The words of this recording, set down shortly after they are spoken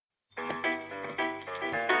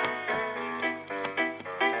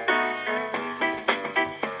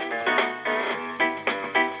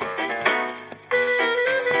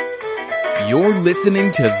You're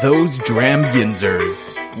listening to Those Dram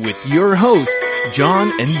Yinzers with your hosts,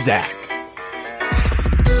 John and Zach.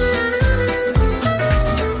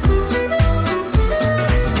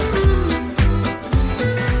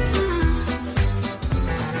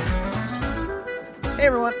 Hey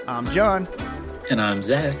everyone, I'm John. And I'm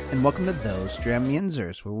Zach. And welcome to Those Dram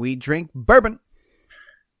Yinzers, where we drink bourbon.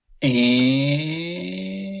 And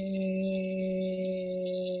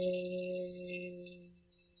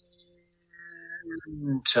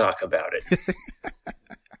talk about it.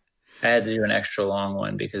 I had to do an extra long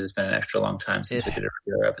one because it's been an extra long time since we did a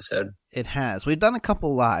regular episode. It has. We've done a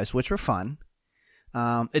couple lives, which were fun.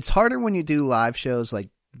 It's harder when you do live shows like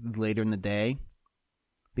later in the day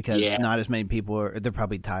because not as many people they're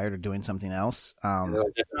probably tired or doing something else. They're on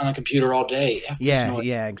the computer all day.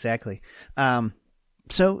 Yeah, exactly.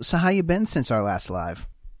 So how you been since our last live?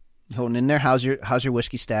 Holding in there. How's your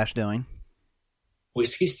whiskey stash doing?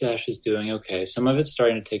 Whiskey stash is doing okay. Some of it's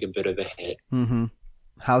starting to take a bit of a hit. Mm-hmm.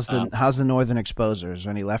 How's the Northern Exposure? Is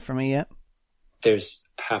there any left for me yet? There's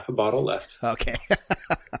half a bottle left. Okay.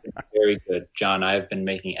 Very good. John, I've been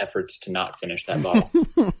making efforts to not finish that bottle.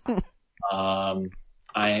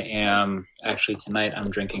 I am actually tonight. I'm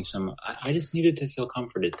drinking some. I just needed to feel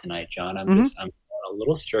comforted tonight, John. I'm a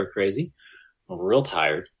little stir crazy. I'm real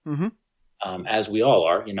tired, as we all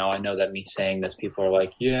are. You know, I know that me saying this, people are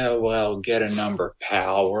like, "Yeah, well, get a number,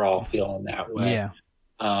 pal." We're all feeling that way. Yeah.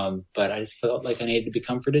 But I just felt like I needed to be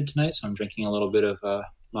comforted tonight, so I'm drinking a little bit of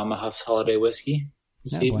Mama Huff's Holiday Whiskey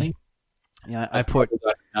this evening. Boy. Yeah, I've probably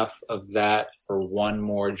got enough of that for one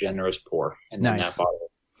more generous pour, and then that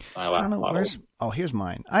bottle. My last bottle. Here's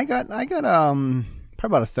mine. I got probably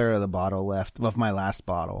about a third of the bottle left of my last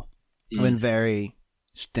bottle. I've been very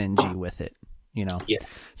stingy with it, you know,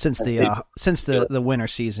 since the winter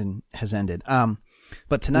season has ended.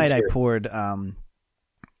 But tonight I poured. I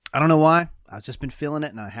don't know why. I've just been feeling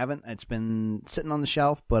it, and I haven't. It's been sitting on the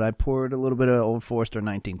shelf, but I poured a little bit of Old Forester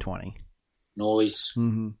 1920. Noise.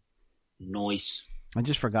 Mm-hmm. Noise. I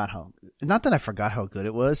just forgot not that I forgot how good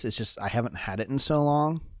it was. It's just I haven't had it in so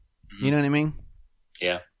long. You know what I mean?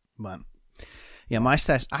 Yeah. But yeah, my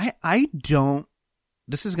stash. I don't.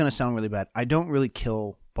 This is going to sound really bad. I don't really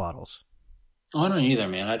kill bottles. Oh, I don't either,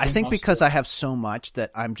 man. I think because I have so much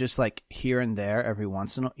that I'm just like here and there every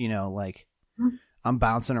once in like I'm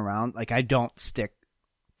bouncing around. Like I don't stick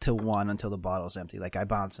to one until the bottle's empty. Like I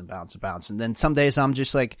bounce and bounce and bounce. And then some days I'm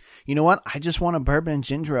just like, you know what? I just want a bourbon and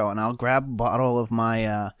ginger ale, and I'll grab a bottle of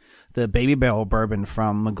my the Baby Barrel bourbon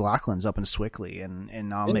from McLaughlin's up in Swickley,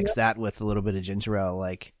 and I'll mix that with a little bit of ginger ale,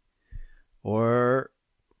 like, or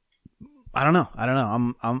I don't know.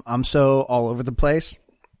 I'm so all over the place.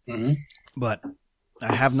 Mm-hmm. But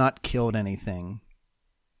I have not killed anything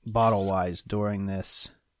bottle wise during this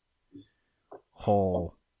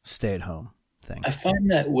whole stay at home thing. I find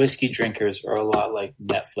that whiskey drinkers are a lot like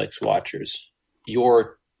Netflix watchers.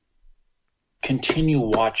 Your continue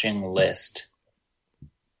watching list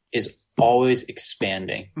is always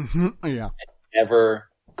expanding. Mm-hmm. Yeah. And never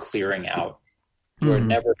clearing out. You're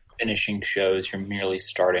never finishing shows. You're merely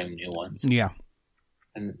starting new ones. Yeah.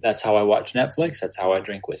 And that's how I watch Netflix. That's how I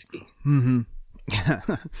drink whiskey. Mm-hmm.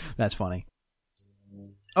 That's funny.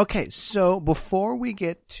 Okay, so before we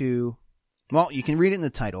get to... Well, you can read it in the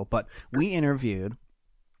title, but we interviewed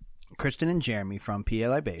Kristen and Jeremy from PA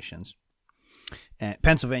Libations,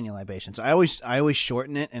 Pennsylvania Libations. I always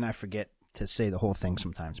shorten it, and I forget to say the whole thing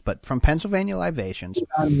sometimes. But from Pennsylvania Libations,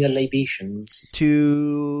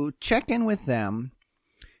 to check in with them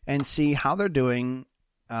and see how they're doing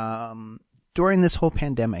during this whole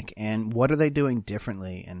pandemic, and what are they doing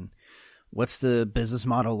differently, and what's the business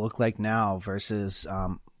model look like now versus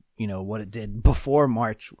what it did before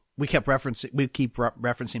March. We keep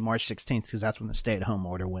referencing March 16th because that's when the stay-at-home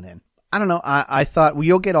order went in. I don't know. I thought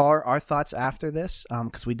you'll get our thoughts after this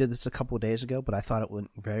because we did this a couple of days ago, but I thought it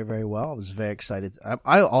went very, very well. I was very excited.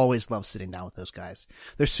 I always love sitting down with those guys.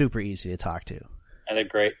 They're super easy to talk to. And they're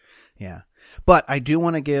great. Yeah. But I do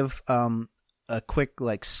want to give a quick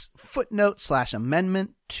footnote /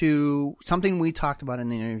 amendment to something we talked about in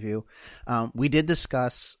the interview. We did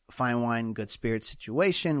discuss Fine Wine Good Spirits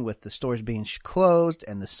situation with the stores being closed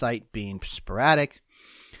and the site being sporadic.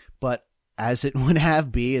 But as it would have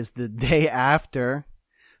be, is the day after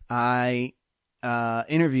I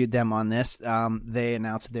interviewed them on this, they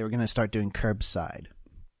announced that they were going to start doing curbside.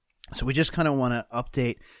 So we just kind of want to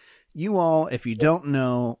update you all, if you don't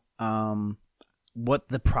know, what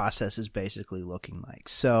the process is basically looking like.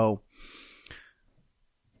 So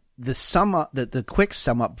the quick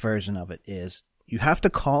sum up version of it is you have to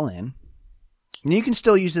call in And you can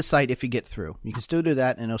still use the site if you get through. You can still do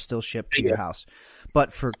that, and it'll still ship to your house.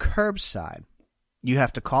 But for curbside, you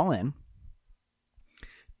have to call in.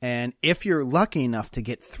 And if you're lucky enough to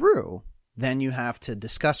get through, then you have to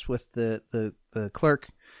discuss with the clerk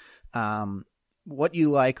what you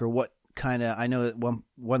like or what kind of. I know that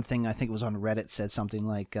one thing I think it was on Reddit said something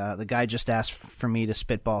like the guy just asked for me to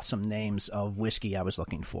spitball some names of whiskey I was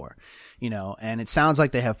looking for, and it sounds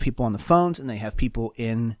like they have people on the phones and they have people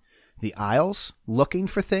in the aisles looking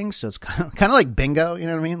for things. So it's kind of like bingo, you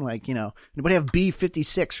know what I mean? Like, anybody have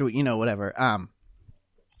B56 or, whatever.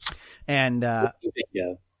 And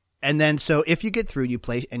then, so if you get through, you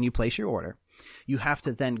place your order, you have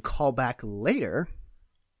to then call back later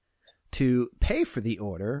to pay for the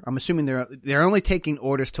order. I'm assuming they're only taking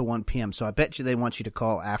orders to 1 p.m. So I bet you they want you to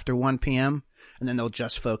call after 1 p.m. and then they'll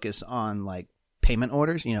just focus on like payment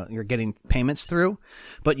orders. You're getting payments through,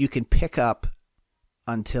 but you can pick up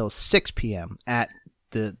until 6 p.m. at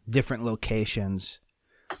the different locations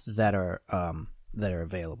that are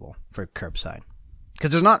available for curbside.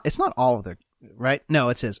 Because it's not all of the, right? No,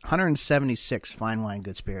 it says 176 Fine Wine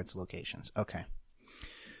Good Spirits locations. Okay.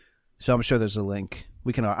 So I'm sure there's a link.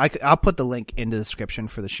 I'll put the link in the description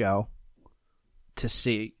for the show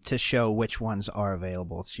to show which ones are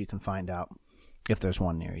available, so you can find out if there's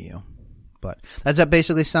one near you. But does that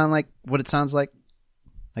basically sound like what it sounds like?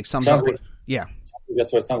 Like yeah.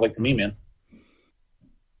 That's what it sounds like to me, man.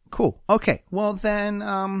 Cool. Okay. Well then,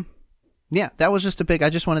 yeah, that was just I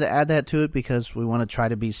just wanted to add that to it because we want to try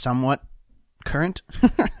to be somewhat current.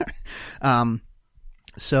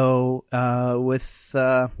 So with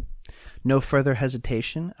no further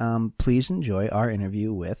hesitation, please enjoy our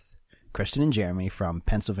interview with Kristen and Jeremy from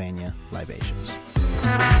Pennsylvania Libations.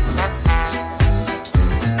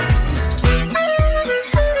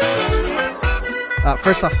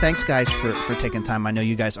 First off, thanks guys for taking time. I know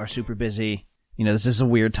you guys are super busy. This is a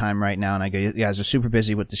weird time right now, and I know you guys are super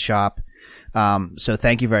busy with the shop. So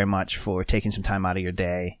thank you very much for taking some time out of your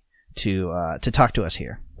day to talk to us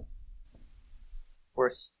here. Of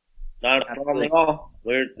course. Not a problem at all.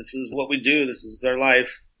 This is what we do. This is our life.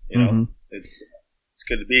 It's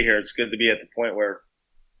good to be here. It's good to be at the point where,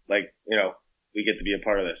 we get to be a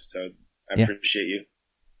part of this. So I appreciate you.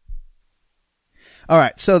 All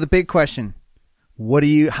right. So the big question,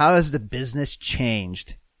 how has the business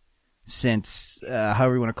changed since,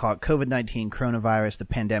 however you want to call it, COVID-19, coronavirus, the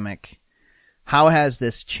pandemic? How has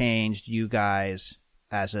this changed you guys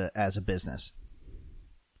as a business?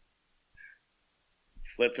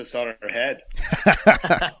 Flipped us on our head.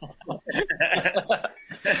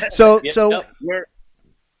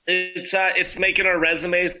 It's making our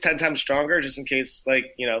resumes 10 times stronger, just in case,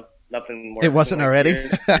 nothing more. It wasn't already.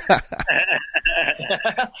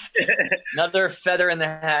 Another feather in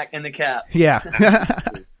the cap. Yeah.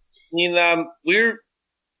 We're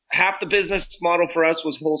half the business model for us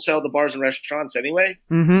was wholesale to bars and restaurants anyway.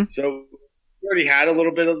 Mm-hmm. So we already had a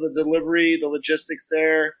little bit of the delivery, the logistics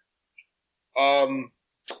there. And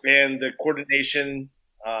the coordination,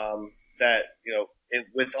 with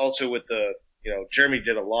the, Jeremy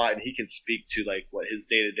did a lot, and he can speak to what his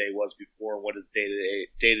day to day was before, what his day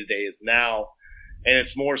to day is now. And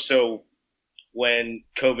it's more so when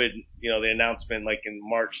COVID, the announcement in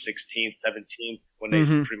March 16th, 17th, when they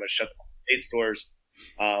pretty much shut the 8 stores,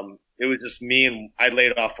 it was just me and I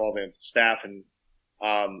laid off all the staff and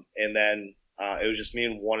then, it was just me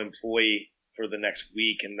and one employee for the next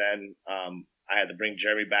week. And then, I had to bring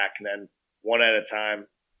Jeremy back and then one at a time,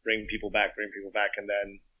 bring people back. And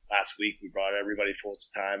then last week we brought everybody full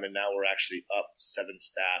time and now we're actually up 7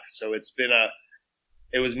 staff. So it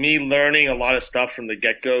was me learning a lot of stuff from the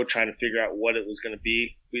get go, trying to figure out what it was going to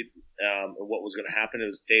be, and what was going to happen. It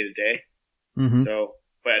was day to day. Mm-hmm. So,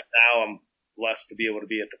 but now I'm blessed to be able to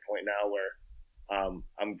be at the point now where,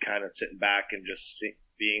 I'm kind of sitting back and just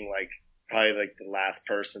being probably the last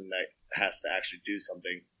person that has to actually do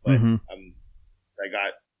something. But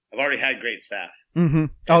I've already had great staff. Mm-hmm.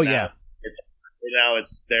 Oh yeah.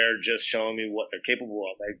 They're just showing me what they're capable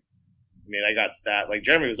of. I got staff.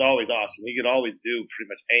 Jeremy was always awesome. He could always do pretty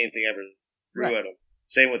much anything ever threw at him.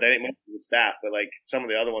 Same with most of the staff, but some of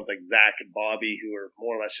the other ones like Zach and Bobby, who are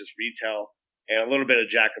more or less just retail and a little bit of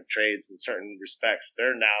jack of trades in certain respects,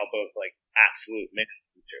 they're now both absolute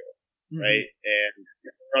management material, right?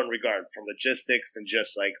 And in regard from logistics and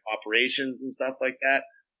just operations and stuff like that,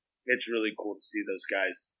 it's really cool to see those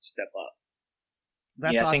guys step up.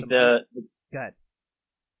 That's awesome. I think Go ahead.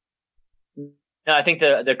 No, I think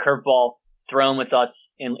the curveball thrown with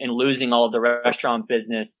us in losing all of the restaurant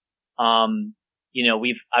business.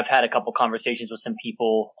 I've had a couple conversations with some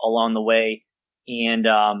people along the way, And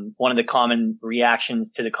one of the common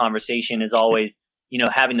reactions to the conversation is always,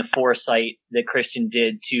 having the foresight that Christian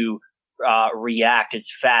did to react as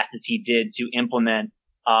fast as he did to implement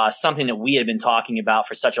something that we had been talking about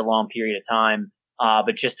for such a long period of time,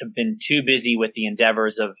 but just have been too busy with the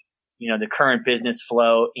endeavors of, the current business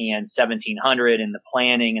flow and 1700 and the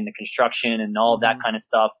planning and the construction and all of that kind of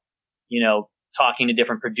stuff, talking to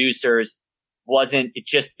different producers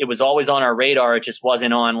it was always on our radar. It just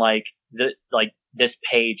wasn't on this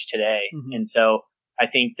page today. Mm-hmm. And so I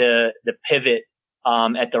think the pivot,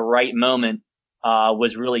 at the right moment,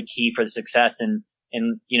 was really key for the success. And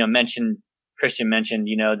Christian mentioned,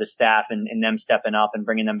 the staff and them stepping up and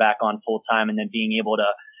bringing them back on full time, and then being able to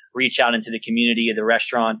reach out into the community of the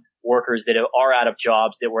restaurant workers that are out of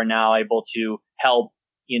jobs that we're now able to help,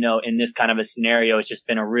 in this kind of a scenario. It's just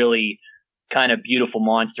been a really kind of beautiful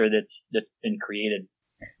monster that's been created.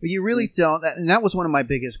 But you really don't, and that was one of my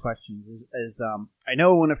biggest questions is I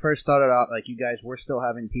know when it first started out, like, you guys were still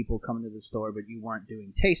having people come to the store, but you weren't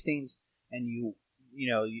doing tastings, and it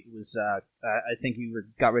was, I think you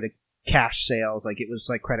got rid of cash sales, like it was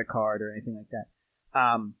like credit card or anything like that.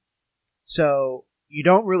 So you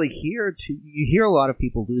don't really you hear a lot of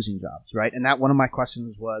people losing jobs, right? And that one of my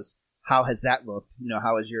questions was, how has that looked?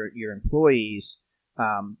 How has your employees,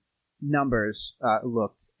 numbers,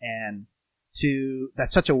 looked? And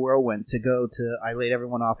that's such a whirlwind to go to, I laid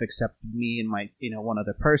everyone off except me and my, one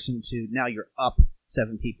other person, to now you're up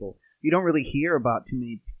 7 people. You don't really hear about too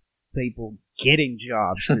many people getting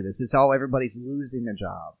jobs through this. It's all everybody's losing their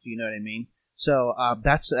jobs. You know what I mean? So,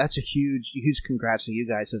 that's a huge congrats to you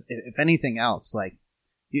guys. If anything else, like,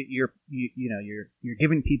 you're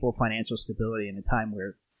giving people financial stability in a time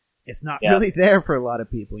where it's not really there for a lot of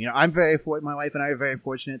people. My wife and I are very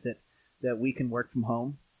fortunate that we can work from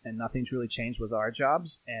home, and nothing's really changed with our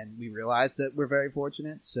jobs, and we realize that we're very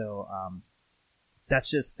fortunate. So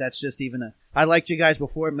that's just even I liked you guys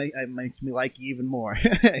before. It makes me like you even more,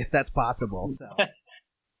 if that's possible. So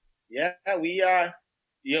yeah, we I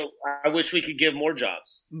wish we could give more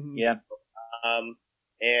jobs. Mm-hmm. Yeah.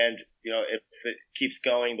 And if it keeps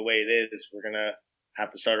going the way it is, we're gonna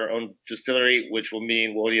have to start our own distillery, which will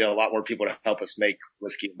mean we'll need a lot more people to help us make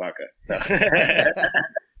whiskey and vodka.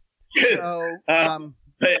 So,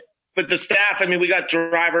 but the staff, we got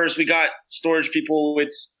drivers, we got storage people.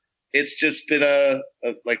 It's just been a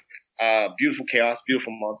beautiful chaos,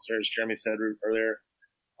 beautiful monster, as Jeremy said earlier.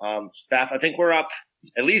 Staff, I think we're up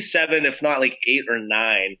at least 7, if not 8 or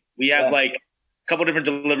 9. We have a couple different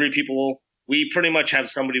delivery people. We pretty much have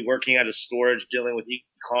somebody working at a storage dealing with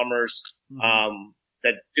e-commerce,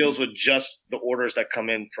 that deals with just the orders that come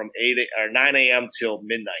in from 9 a.m. till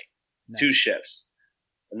midnight, 2 shifts.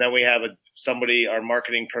 And then we have our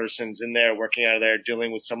marketing person's in there working out of there,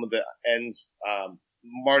 dealing with some of the ends,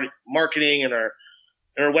 marketing and our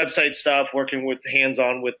website stuff, working with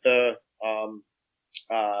hands-on with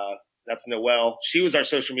that's Noelle. She was our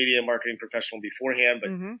social media marketing professional beforehand, but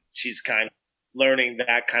she's kind of learning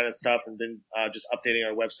that kind of stuff, and then just updating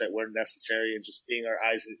our website where necessary, and just being our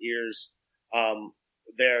eyes and ears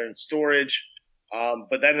there in storage.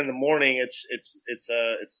 But then in the morning, it's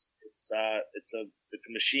a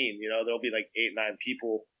machine. There'll be 8, 9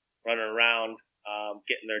 people running around,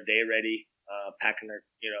 getting their day ready, packing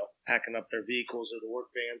up their vehicles or the work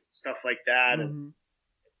vans and stuff like that. And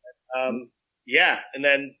and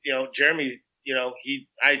then Jeremy,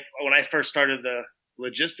 when I first started the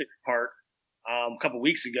logistics part a couple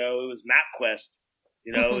weeks ago, it was MapQuest.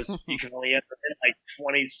 You can only enter in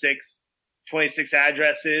 26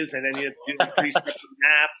 addresses, and then you have to do 3 separate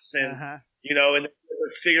maps, and and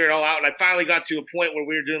figure it all out. And I finally got to a point where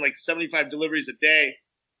we were doing 75 deliveries a day,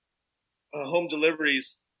 home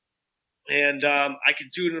deliveries, and I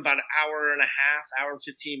could do it in about an hour and a half, hour and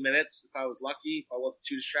 15 minutes if I was lucky, if I wasn't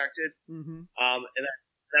too distracted. And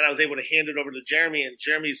then I was able to hand it over to Jeremy, and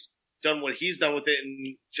Jeremy's done what he's done with it.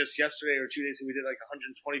 And just yesterday or 2 days ago, we did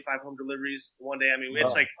 125 home deliveries one day.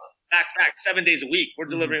 It's back 7 days a week. We're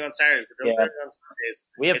delivering on Saturdays. We're delivering on Sundays.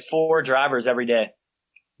 We have 4 drivers every day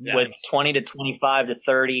with 20 to 25 to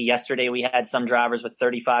 30. Yesterday we had some drivers with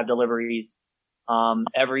 35 deliveries,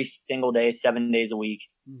 every single day, 7 days a week,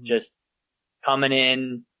 just coming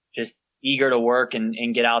in, just eager to work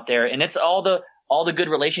and get out there. And it's all the good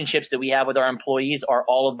relationships that we have with our employees are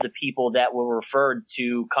all of the people that were referred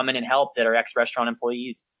to come in and help that are ex-restaurant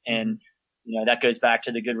employees. And, that goes back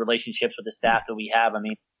to the good relationships with the staff that we have.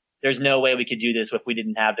 There's no way we could do this if we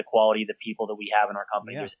didn't have the quality of the people that we have in our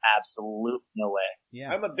company. There's absolutely no way.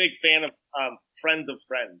 Yeah. I'm a big fan of friends of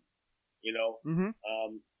friends,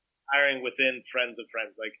 hiring within friends of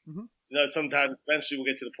friends. Sometimes eventually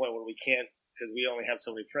we'll get to the point where we can't because we only have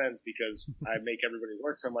so many friends because I make everybody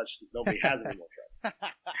work so much that nobody has any more friends.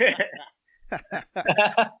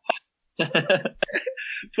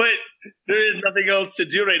 But there is nothing else to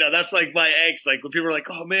do right now. That's like my angst. Like when people are like,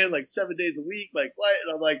 "Oh man, like 7 days a week, like what?"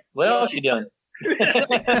 And I'm like, "What else are you doing?"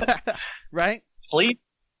 Right? Sleep.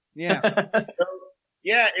 Yeah. So,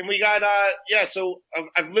 yeah, and we got So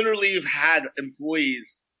I've literally had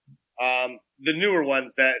employees, the newer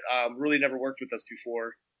ones that really never worked with us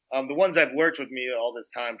before. The ones that have worked with me all this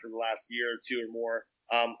time for the last year or two or more,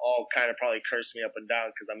 all kind of probably curse me up and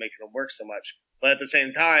down because I'm making them work so much. But at the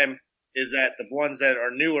same time, is that the ones that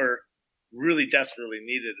are newer really desperately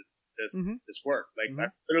needed this work. Like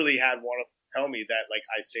I literally had one of them tell me that like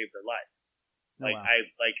I saved their life. Like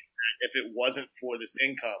if it wasn't for this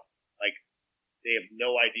income, like they have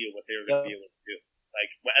no idea what they were going to be able to do.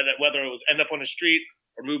 Like whether it was end up on the street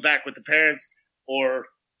or move back with the parents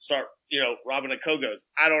or start, robbing the Kogos.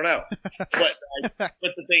 I don't know. But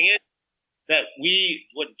the thing is that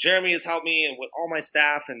what Jeremy has helped me and with all my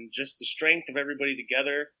staff and just the strength of everybody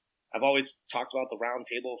together, I've always talked about the round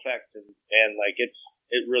table effect and like it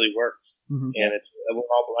really works. And we're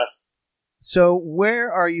all blessed. So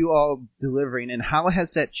where are you all delivering and how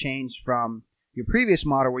has that changed from your previous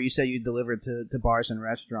model where you said you delivered to bars and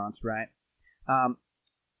restaurants, right?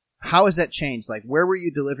 How has that changed? Like where were you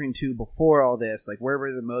delivering to before all this? Like where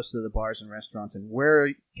were the most of the bars and restaurants and where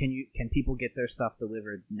can people get their stuff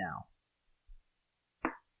delivered now?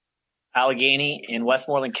 Allegheny in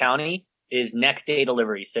Westmoreland County is next day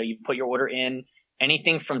delivery. So you put your order in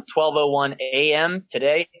anything from 12:01 a.m.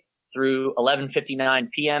 today through 11:59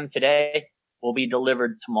 p.m. today will be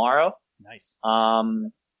delivered tomorrow. Nice.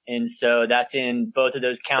 And so that's in both of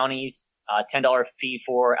those counties. $10 fee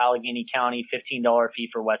for Allegheny County, $15 fee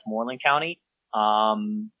for Westmoreland County.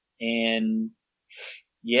 And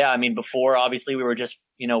yeah, I mean, before obviously we were just,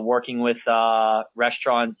 working with,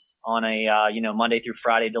 restaurants on a, Monday through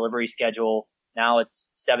Friday delivery schedule. Now it's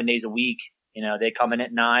 7 days a week. They come in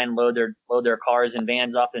at 9, load their cars and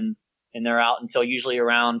vans up and they're out until usually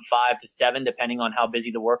around 5 to 7, depending on how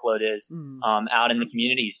busy the workload is, out in the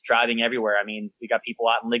communities, driving everywhere. I mean, we got people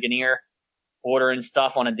out in Ligonier ordering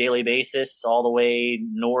stuff on a daily basis all the way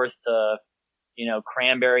north to,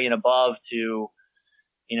 Cranberry and above to,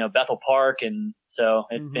 Bethel Park. And so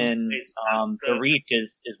it's been, the reach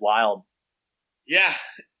is wild. Yeah.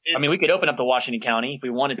 I mean, we could open up to Washington County if we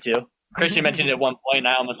wanted to. Christian mentioned it at one point and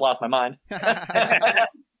I almost lost my mind.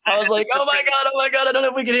 I was like, oh my God, I don't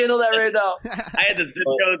know if we can handle that right now. I had the zip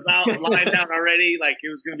codes lined out already. Like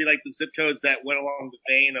it was going to be like the zip codes that went along the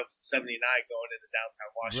vein of 79 going into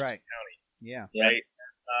downtown Washington County. Yeah. Right.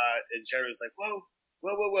 And Jerry was like, whoa.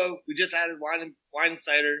 We just added wine and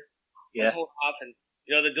cider. Let's hold off. And,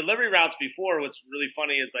 the delivery routes before, what's really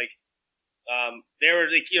funny is like, they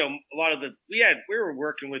were like, a lot of we were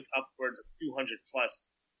working with upwards of 200 plus,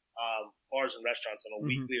 bars and restaurants on a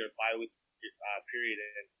weekly or bi-weekly period.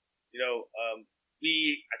 And,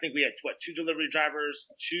 I think we had 2 delivery drivers,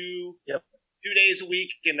 2 days a week,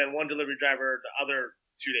 and then 1 delivery driver the other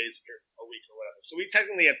 2 days a week or whatever. So we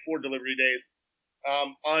technically had 4 delivery days.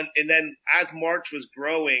 And then as March was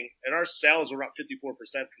growing and our sales were up 54%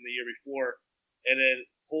 from the year before, and then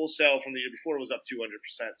wholesale from the year before was up 200%.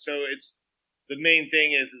 So it's the main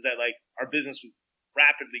thing is that like our business was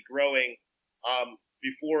rapidly growing,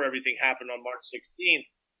 before everything happened on March 16th.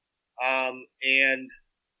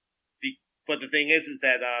 But the thing is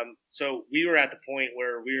that, so we were at the point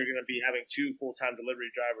where we were going to be having 2 full-time delivery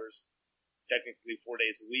drivers, technically 4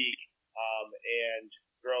 days a week, and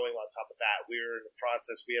growing on top of that. We were in the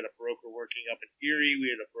process. We had a broker working up in Erie. We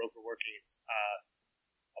had a broker working,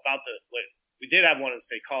 we did have one in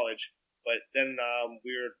State College, but then,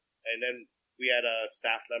 we had a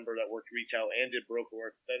staff member that worked retail and did broker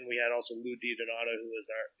work. Then we had also Lou DiDonato,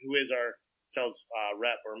 who is our sales,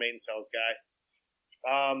 rep or main sales guy.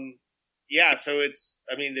 So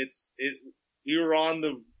we were on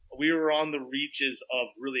the reaches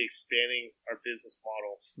of really expanding our business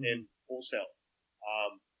model in wholesale.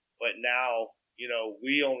 But now,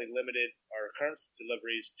 we only limited our current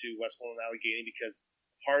deliveries to Westmoreland and Allegheny because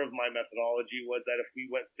part of my methodology was that if we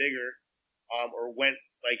went bigger, or went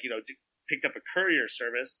picked up a courier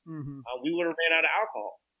service, we would have ran out of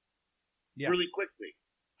alcohol really quickly.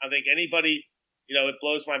 I think anybody, it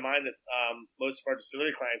blows my mind that most of our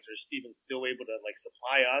distillery clients are even still able to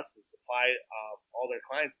supply us and supply all their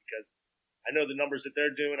clients because I know the numbers that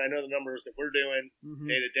they're doing. I know the numbers that we're doing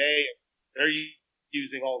day to day. They're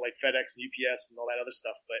using all FedEx and UPS and all that other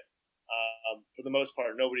stuff, but for the most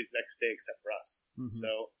part, nobody's next day except for us.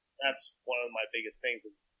 So that's one of my biggest things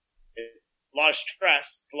is a lot of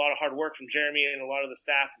stress. It's a lot of hard work from Jeremy and a lot of the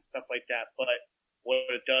staff and stuff like that. But what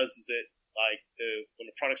it does is when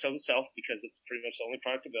the product sells itself, because it's pretty much the only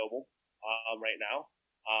product available right now,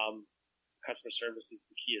 customer service is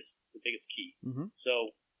the biggest key. Mm-hmm.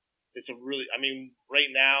 So it's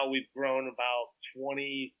right now we've grown about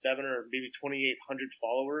 27 or maybe 2,800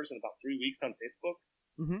 followers in about 3 weeks on Facebook.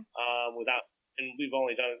 Mm-hmm. And we've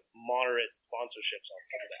only done moderate sponsorships on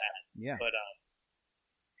top of that. Yeah. But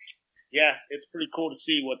yeah, it's pretty cool to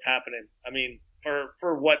see what's happening. I mean,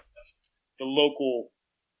 for what's the local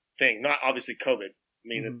thing, not obviously COVID. I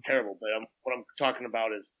mean, Mm-hmm. it's terrible, but what I'm talking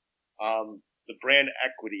about is the brand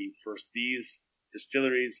equity for these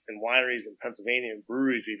distilleries and wineries in Pennsylvania and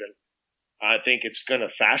breweries even. I think it's going to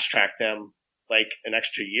fast track them like an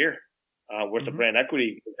extra year worth of brand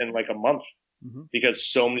equity in like a month. Mm-hmm. Because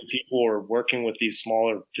so many people are working with these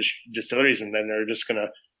smaller distilleries, and then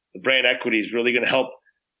the brand equity is really going to help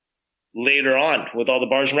later on with all the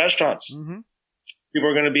bars and restaurants. Mm-hmm. People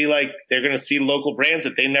are going to be like, they're going to see local brands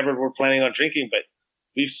that they never were planning on drinking, but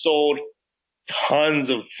we've sold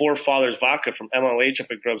tons of Forefathers vodka from MLH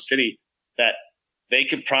up at Grove City that they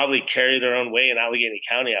could probably carry their own way in Allegheny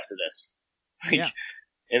County after this. Yeah.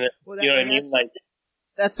 You know what I mean? Like,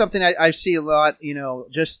 that's something I see a lot,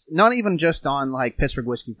 just not even just on like Pittsburgh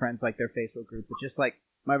Whiskey Friends, like their Facebook group, but just like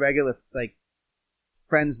my regular like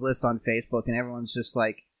friends list on Facebook, and everyone's just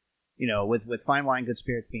like, with Fine Wine Good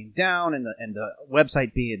Spirits being down and the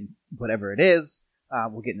website being whatever it is,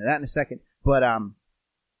 we'll get into that in a second. But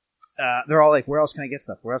they're all like, where else can I get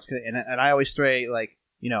stuff? Where else can I? And I always say like,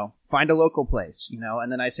 find a local place,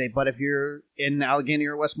 and then I say, but if you're in Allegheny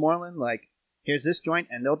or Westmoreland, like here's this joint,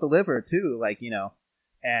 and they'll deliver too, like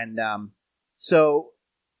And so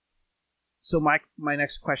my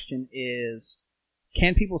next question is,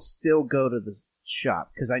 can people still go to the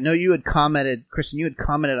shop? Because I know you had commented, Kristen,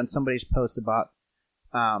 on somebody's post about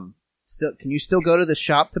can you still go to the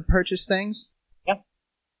shop to purchase things? Yeah.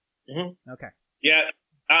 Mm-hmm. Okay. Yeah.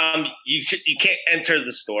 You can't enter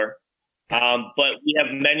the store, but we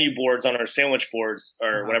have menu boards on our sandwich boards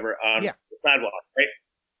or whatever on the sidewalk, right?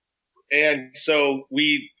 And so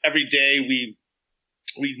every day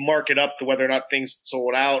we mark it up to whether or not things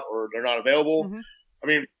sold out or they're not available. Mm-hmm. I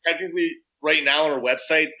mean, technically right now on our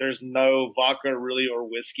website, there's no vodka really or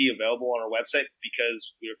whiskey available on our website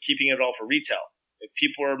because we're keeping it all for retail. If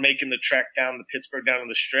people are making the trek down to Pittsburgh, down to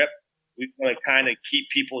the Strip, we want to kind of keep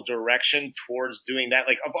people direction towards doing that.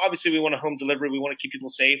 Like, obviously we want a home delivery. We want to keep people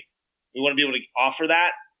safe. We want to be able to offer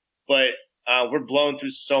that, but, we're blowing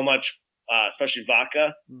through so much, especially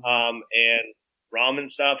vodka, and ramen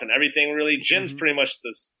stuff and everything really. Gin's pretty much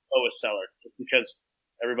the lowest seller just because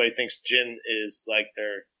everybody thinks gin is like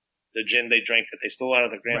the gin they drank that they stole out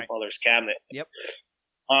of their grandfather's cabinet. Yep.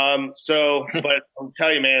 But I'll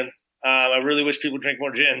tell you, man, I really wish people drink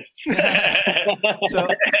more gin.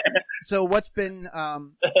 So what's been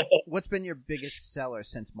your biggest seller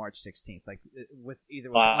since March 16th? Like with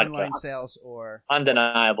online sales or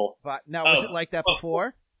undeniable. Now, was it like that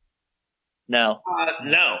before? No.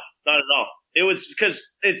 No, not at all. It was because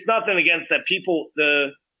it's nothing against that people,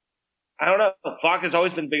 I don't know, vodka's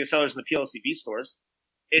always been the biggest sellers in the PLCB stores.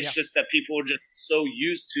 It's just that people are just so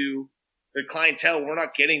used to the clientele. We're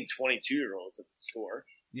not getting 22-year-olds at the store.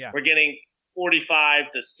 Yeah. We're getting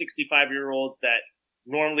 45 to 65-year-olds that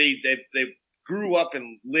normally they grew up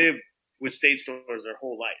and lived with State stores their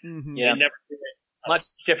whole life. Mm-hmm. Yeah. They never did it. Much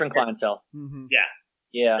different clientele. Mm-hmm. Yeah.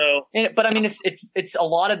 Yeah. So, but I mean, it's a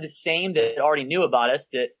lot of the same that already knew about us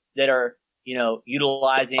that are,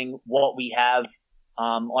 utilizing what we have,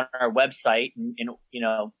 on our website and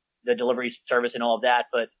the delivery service and all of that.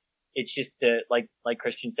 But it's just like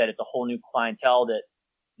Christian said, it's a whole new clientele that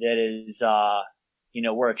is,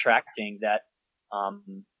 we're attracting that,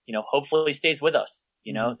 hopefully stays with us.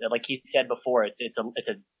 Like he said before,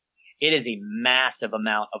 it is a massive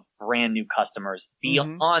amount of brand new customers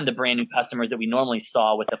beyond the brand new customers that we normally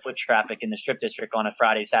saw with the foot traffic in the Strip District on a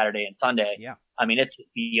Friday, Saturday, and Sunday. Yeah. I mean, it's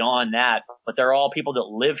beyond that, but they're all people that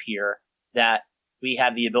live here that we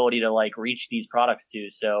have the ability to like reach these products to.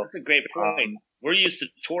 So that's a great point. We're used to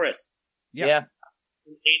tourists. Yeah.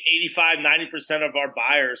 85-90% of our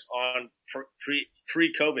buyers on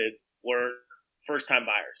pre-COVID were first-time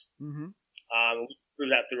buyers. Mm-hmm. We through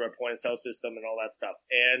that through our point of sale system and all that stuff.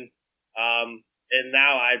 And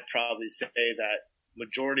now I'd probably say that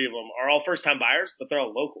majority of them are all first-time buyers, but they're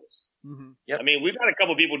all locals. Mm-hmm. Yep. I mean, we've had a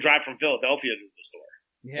couple people drive from Philadelphia to the store.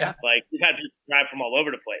 Yeah. Like, we've had people drive from all over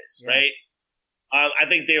the place, right? I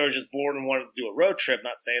think they were just bored and wanted to do a road trip,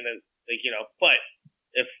 not saying that, but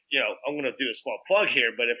if, I'm going to do a small plug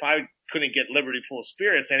here, but if I couldn't get Liberty Pool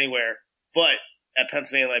Spirits anywhere but at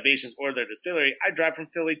Pennsylvania Libations or their distillery, I drive from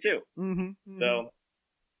Philly too. Mm-hmm. So,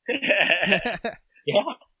 yeah.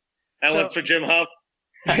 I went for Jim Huff.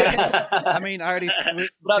 I mean, I already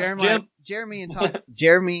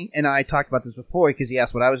Jeremy and I talked about this before because he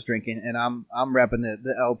asked what I was drinking, and I'm repping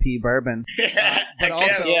the LP bourbon, but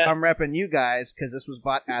also I'm repping you guys because this was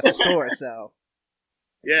bought at the store. So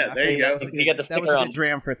there you go. That was a good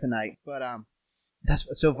dram for tonight, but that's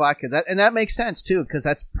so vodka that makes sense too because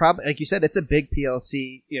that's probably like you said, it's a big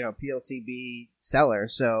PLCB seller,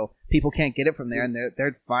 so people can't get it from there, and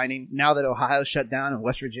they're finding now that Ohio's shut down and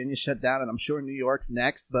West Virginia's shut down, and I'm sure New York's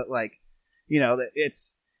next, but like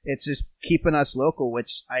it's just keeping us local,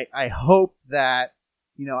 which I hope that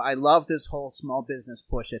I love this whole small business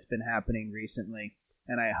push that's been happening recently,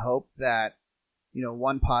 and I hope that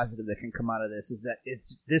one positive that can come out of this is that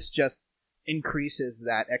this just increases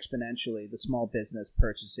that exponentially, the small business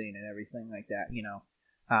purchasing and everything like that.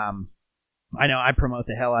 I know I promote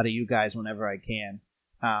the hell out of you guys whenever I can.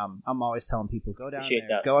 I'm always telling people, go down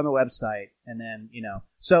there, go on the website, and then,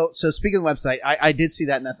 So speaking of the website, I did see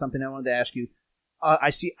that, and that's something I wanted to ask you. I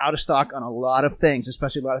see out of stock on a lot of things,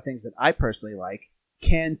 especially a lot of things that I personally like.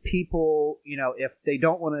 Can people, if they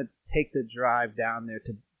don't want to take the drive down there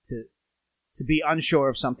to be unsure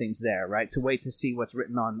if something's there, right? To wait to see what's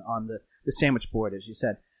written on the sandwich board, as you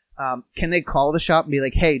said. Can they call the shop and be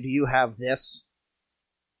like, hey, do you have this?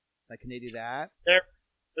 Like, can they do that? They're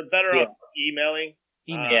better off emailing.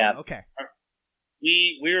 Okay.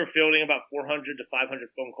 We were fielding about 400 to 500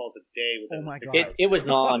 phone calls a day. Oh my God. It was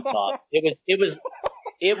nonstop.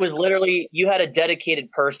 It was literally, you had a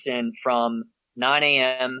dedicated person from 9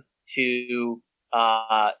 a.m. to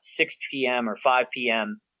 6 p.m. or 5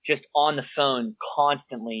 p.m. just on the phone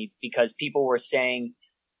constantly because people were saying,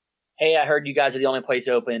 hey, I heard you guys are the only place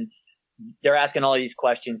open. They're asking all these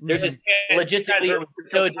questions. There's just logistically, it was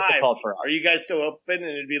so difficult for us. Are you guys still open? And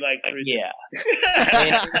it'd be like, yeah.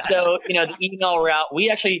 And so, the email route,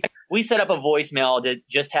 we set up a voicemail that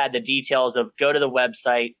just had the details of go to the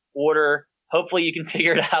website, order. Hopefully you can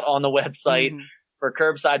figure it out on the website for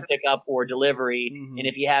curbside pickup or delivery. And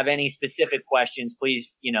if you have any specific questions,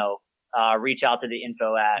 please, reach out to the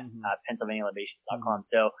info at PennsylvaniaLibations.com.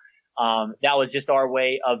 So, that was just our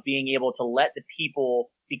way of being able to let the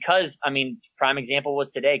people, because, prime example was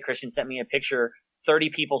today, Christian sent me a picture,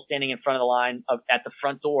 30 people standing in front of the line at the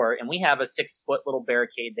front door, and we have a 6-foot little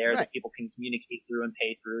barricade there that people can communicate through and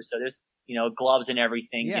pay through. So there's, gloves and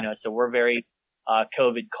everything, so we're very,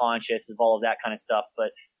 COVID conscious of all of that kind of stuff.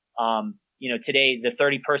 But, today the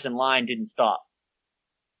 30-person line didn't stop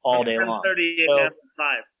all day long. 30 and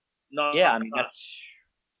 5. That's,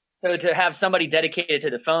 so to have somebody dedicated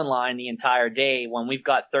to the phone line the entire day when we've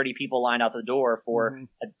got 30 people lined out the door for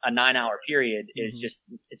a 9-hour period is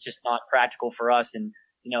it's just not practical for us. And,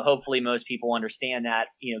 hopefully most people understand that,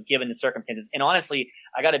 given the circumstances. And honestly,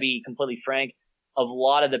 I got to be completely frank, of a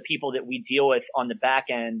lot of the people that we deal with on the back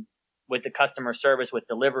end with the customer service, with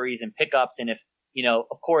deliveries and pickups. And if,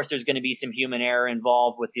 of course there's going to be some human error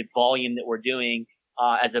involved with the volume that we're doing,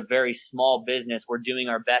 as a very small business, we're doing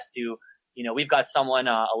our best to, we've got someone,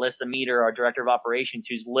 Alyssa Meter, our director of operations,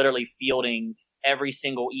 who's literally fielding every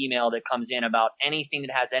single email that comes in about anything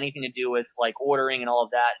that has anything to do with like ordering and all of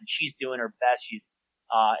that. And she's doing her best. She's,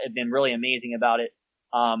 been really amazing about it.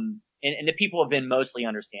 And the people have been mostly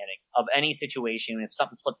understanding of any situation. If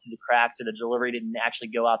something slipped through the cracks or the delivery didn't actually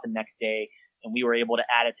go out the next day and we were able to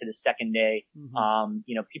add it to the second day,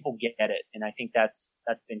 people get it. And I think that's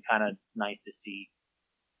been kind of nice to see.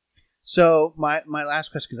 So my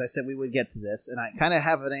last question, because I said we would get to this, and I kind of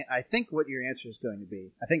have I think what your answer is going to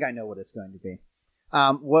be. I think I know what it's going to be.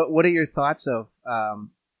 What are your thoughts of,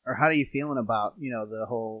 or how are you feeling about, the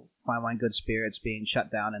whole Fine Wine Good Spirits being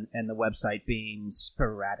shut down and the website being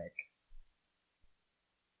sporadic?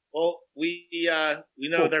 Well, we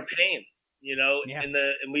know their pain,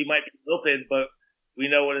 and we might be open, but we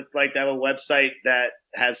know what it's like to have a website that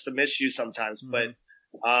has some issues sometimes. But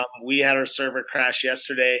we had our server crash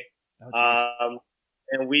yesterday. And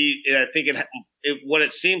I think what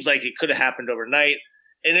it seems like it could have happened overnight,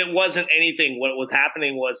 and it wasn't anything. What was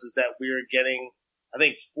happening is that we were getting, I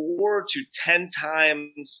think, 4 to 10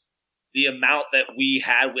 times the amount that we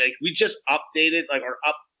had. We just updated,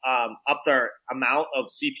 upped our amount of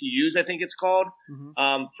CPUs, I think it's called,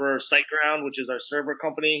 for SiteGround, which is our server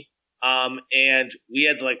company. And we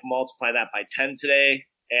had to multiply that by 10 today.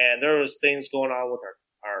 And there was things going on with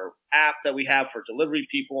our app that we have for delivery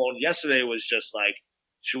people. And yesterday was just like,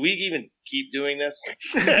 should we even keep doing this?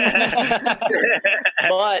 But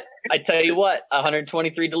I tell you what,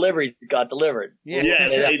 123 deliveries got delivered.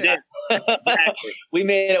 Yes, they did. Exactly. We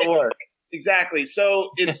made it work. Exactly.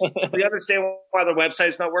 So we understand why the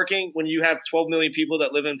website's not working when you have 12 million people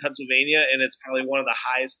that live in Pennsylvania, and it's probably one of the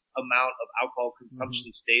highest amount of alcohol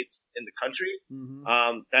consumption states in the country.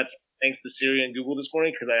 That's thanks to Siri and Google this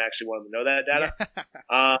morning, because I actually wanted to know that data.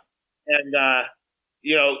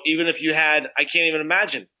 Even if you had, I can't even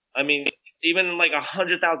imagine. I mean, even like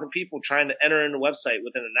 100,000 people trying to enter in the website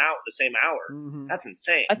within the same hour. That's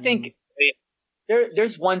insane. I think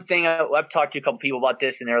there's one thing I've talked to a couple people about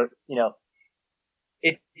this, and they're,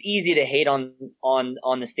 it's easy to hate on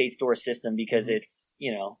the state store system because it's,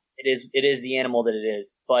 it is the animal that it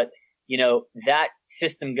is. But, that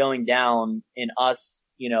system going down and us,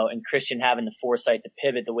 and Christian having the foresight to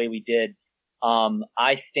pivot the way we did,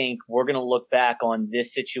 I think we're going to look back on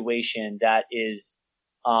this situation that is,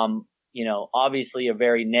 obviously a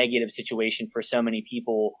very negative situation for so many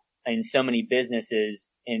people and so many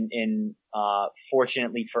businesses, and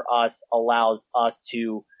fortunately for us, allows us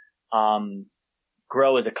to,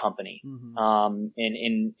 grow as a company, and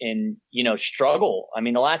struggle. I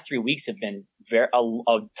mean, the last 3 weeks have been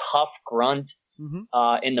a tough grunt,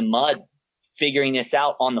 in the mud, figuring this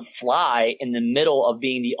out on the fly in the middle of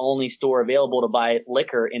being the only store available to buy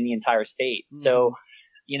liquor in the entire state. So,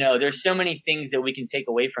 there's so many things that we can take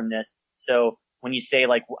away from this. So when you say,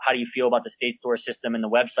 like, how do you feel about the state store system and the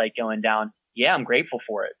website going down? Yeah, I'm grateful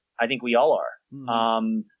for it. I think we all are.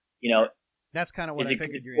 That's kind of what I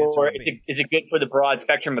figured your answer would be. Is it good for the broad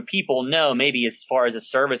spectrum of people? No, maybe as far as a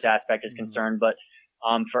service aspect is concerned, but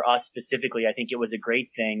for us specifically, I think it was a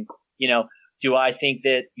great thing. Do I think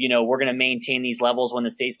that, we're going to maintain these levels when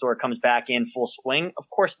the state store comes back in full swing? Of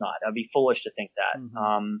course not. I'd be foolish to think that.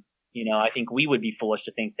 I think we would be foolish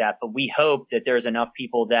to think that, but we hope that there's enough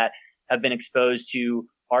people that have been exposed to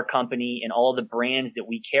our company and all the brands that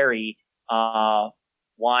we carry,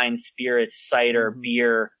 wine, spirits, cider,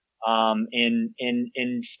 beer,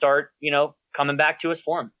 and start, coming back to us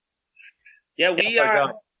for them. Yeah,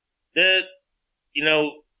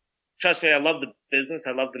 trust me, I love the business.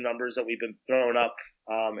 I love the numbers that we've been throwing up,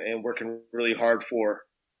 and working really hard for.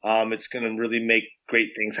 It's going to really make great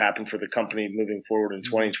things happen for the company moving forward in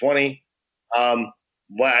 2020.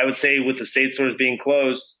 What I would say with the state stores being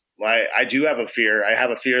closed, I do have a fear. I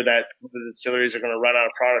have a fear that the distilleries are going to run out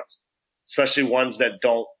of products, especially ones that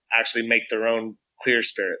don't actually make their own clear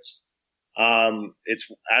spirits. I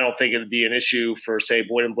don't think it would be an issue for, say,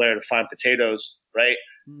 Boyd and Blair to find potatoes, right?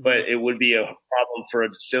 But it would be a problem for a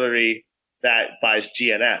distillery that buys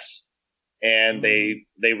GNS, and they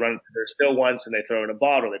run their still once and they throw in a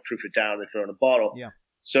bottle, they proof it down, they throw in a bottle. Yeah.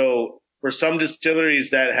 So for some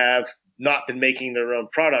distilleries that have not been making their own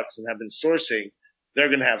products and have been sourcing, they're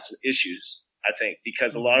going to have some issues, I think,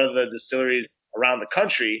 because a lot of the distilleries around the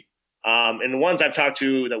country, and the ones I've talked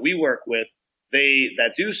to that we work with,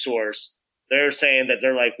 that do source, they're saying that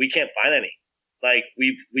they're like, we can't find any. Like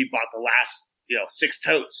we bought the last, 6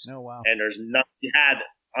 totes. Oh, wow. And there's nothing we had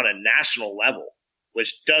on a national level,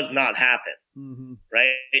 which does not happen,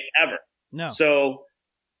 right? Ever. No. So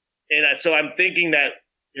I'm thinking that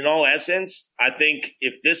in all essence, I think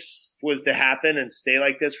if this was to happen and stay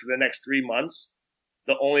like this for the next 3 months,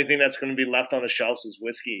 the only thing that's going to be left on the shelves is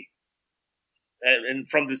whiskey, and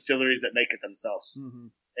from distilleries that make it themselves.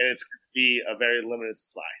 And it's going to be a very limited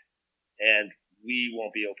supply, and we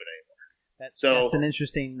won't be open anymore. That's an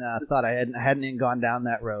interesting thought. I hadn't even gone down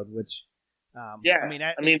that road, which,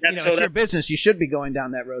 it's your business. You should be going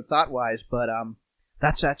down that road thought-wise, but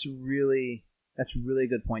that's really a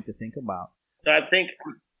good point to think about. So I think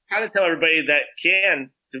trying to tell everybody that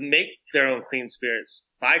to make their own clean spirits,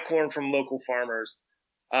 buy corn from local farmers,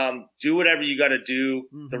 do whatever you got to do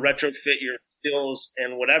to retrofit your skills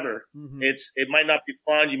and whatever. It might not be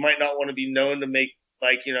fun. You might not want to be known to make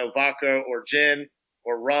vodka or gin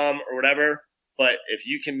or rum or whatever. But if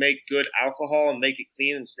you can make good alcohol and make it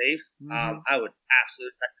clean and safe, I would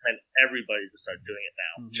absolutely recommend everybody to start doing it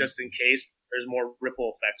now, just in case there's more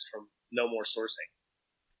ripple effects from no more sourcing.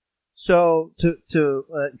 So to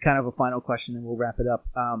kind of a final question, and we'll wrap it up.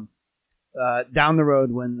 Down the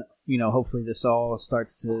road, when hopefully this all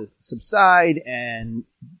starts to subside, and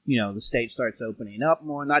the state starts opening up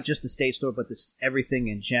more, not just the state store, but everything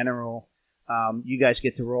in general. You guys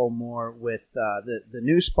get to roll more with the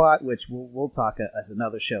New Spot, which we'll talk as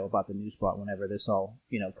another show about the New Spot whenever this all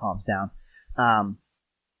calms down.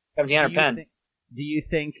 Do you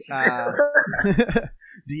think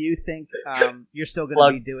you're still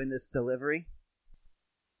going to be doing this delivery?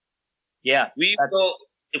 Yeah, we will.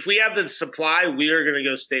 If we have the supply, we are going to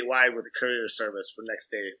go statewide with a courier service for next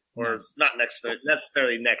day, or not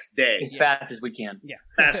necessarily next day, as fast as we can. Yeah,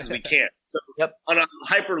 fast as we can. So on a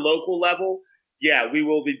hyper local level, we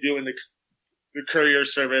will be doing the courier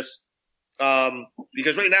service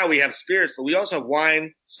because right now we have spirits, but we also have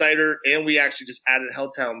wine, cider, and we actually just added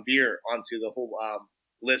Helltown beer onto the whole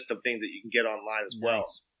list of things that you can get online as well.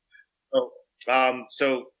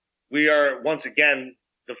 So we are once again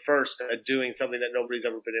the first at doing something that nobody's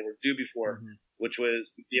ever been able to do before, which was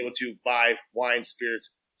be able to buy wine, spirits,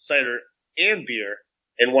 cider, and beer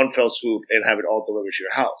in one fell swoop and have it all delivered to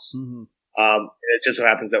your house. It just so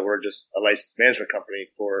happens that we're just a licensed management company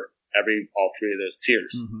for all three of those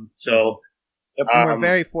tiers. So we're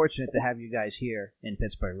very fortunate to have you guys here in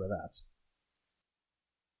Pittsburgh with us.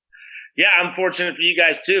 Yeah, I'm fortunate for you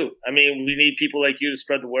guys too. I mean, we need people like you to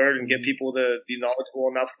spread the word and get people to be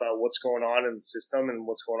knowledgeable enough about what's going on in the system and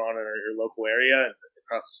what's going on in your local area and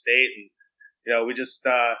across the state. And, you know, we just,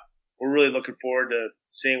 we're really looking forward to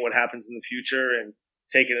seeing what happens in the future and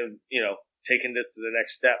taking this to the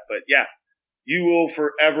next step. But yeah, you will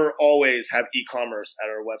forever always have e-commerce at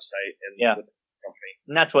our website and with this company.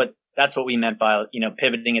 And that's what we meant by, you know,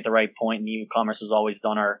 pivoting at the right point, and e-commerce was always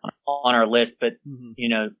on our list, but, you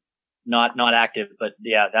know, not active. But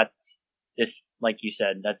yeah, that's this, like you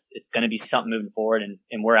said, it's going to be something moving forward.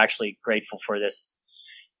 And we're actually grateful for this,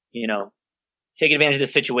 you know, taking advantage of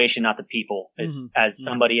the situation, not the people, as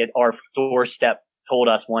somebody at our doorstep told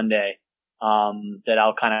us one day, that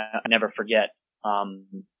I'll kind of never forget.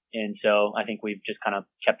 And so I think we've just kind of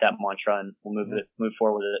kept that mantra, and we'll move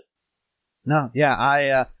forward with it. No, yeah,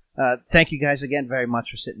 I thank you guys again very much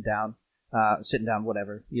for sitting down,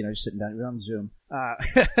 whatever, you know, just sitting down on Zoom,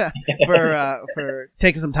 for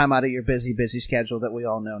taking some time out of your busy schedule that we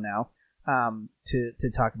all know now, to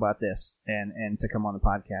talk about this and to come on the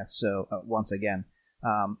podcast. So once again,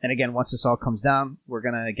 once this all comes down, we're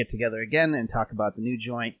gonna get together again and talk about the new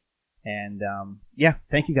joint. And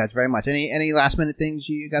thank you guys very much. Any last minute things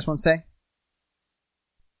you guys want to say?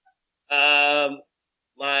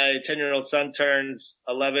 My 10-year-old son turns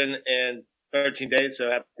 11 in 13 days,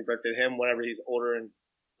 so happy birthday to him whenever he's older and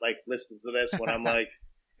like listens to this when I'm like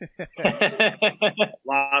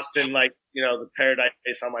lost in like, you know, the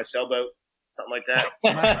paradise on my sailboat, something like that.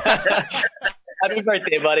 Happy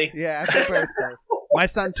birthday, buddy. Yeah, happy birthday. My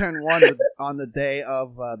son turned 1 on the day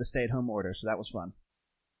of the stay-at-home order, so that was fun.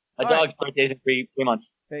 My dog's birthday is in 3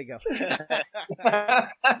 months. There you go.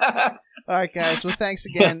 All right, guys. Well, thanks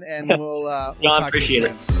again, and we'll John, appreciate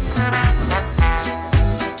it.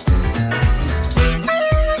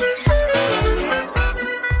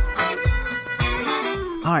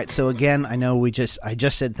 All right. So again, I know I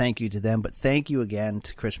just said thank you to them, but thank you again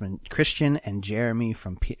to Christian and Jeremy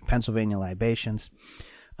from Pennsylvania Libations.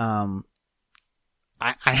 I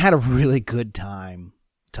had a really good time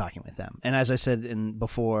talking with them, and as I said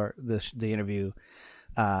before the interview,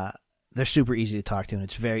 they're super easy to talk to, and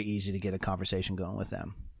it's very easy to get a conversation going with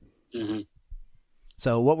them.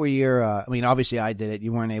 So what were your I mean, obviously I did it.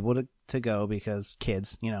 You weren't able to go because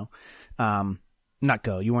kids, you know, not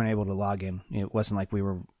go. You weren't able to log in. It wasn't like we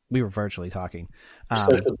were virtually talking.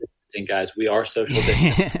 Social distancing, guys. We are social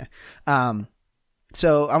distancing.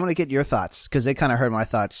 So I'm going to get your thoughts because they kind of heard my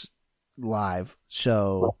thoughts live.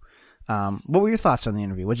 So what were your thoughts on the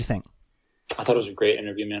interview? What'd you think? I thought it was a great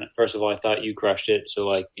interview, man. First of all, I thought you crushed it. So,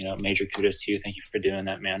 like, you know, major kudos to you. Thank you for doing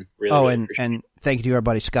that, man. Really, and thank you to our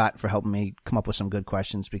buddy Scott for helping me come up with some good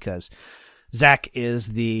questions, because Zach is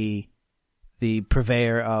the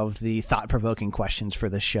purveyor of the thought-provoking questions for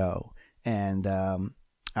the show. And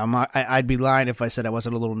I'd be lying if I said I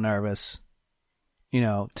wasn't a little nervous, you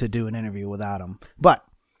know, to do an interview without him. But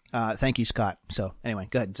thank you, Scott. So anyway,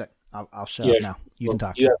 go ahead, Zach. I'll shut up now. You can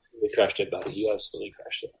talk. You absolutely crushed it, buddy. You absolutely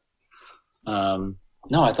crushed it.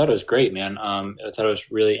 No, I thought it was great, man. I thought it was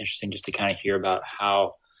really interesting just to kind of hear about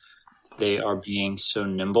how they are being so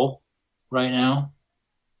nimble right now,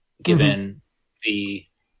 given the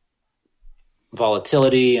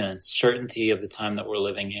volatility and uncertainty of the time that we're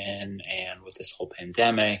living in, and with this whole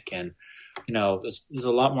pandemic. And, you know, there's a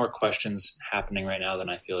lot more questions happening right now than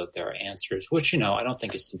I feel that there are answers, which, you know, I don't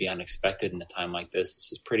think is to be unexpected in a time like this.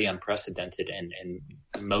 This is pretty unprecedented in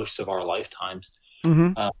most of our lifetimes.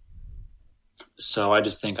 So I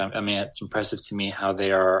just think, I mean, it's impressive to me how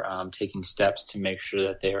they are taking steps to make sure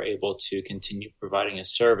that they are able to continue providing a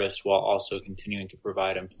service while also continuing to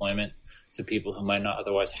provide employment to people who might not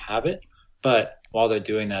otherwise have it. But while they're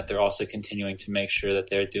doing that, they're also continuing to make sure that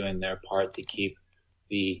they're doing their part to keep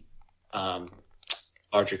the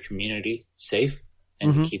larger community safe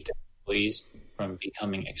and to keep their employees from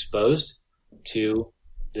becoming exposed to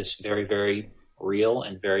this very, very real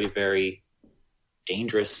and very, very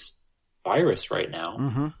dangerous virus right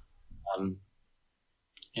now.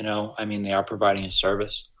 You know, I mean, they are providing a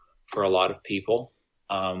service for a lot of people.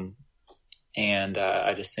 And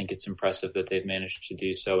I just think it's impressive that they've managed to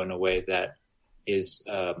do so in a way that is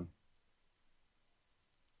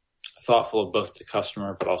thoughtful of both the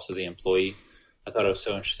customer but also the employee. I thought it was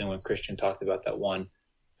so interesting when Christian talked about that one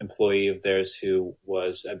employee of theirs who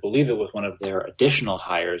was, I believe it was one of their additional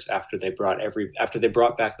hires after they brought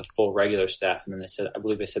back the full regular staff, and then I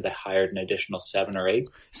believe they said they hired an additional 7 or 8.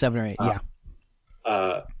 7 or 8,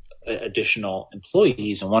 yeah. Additional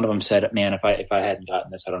employees, and one of them said, "Man, if I hadn't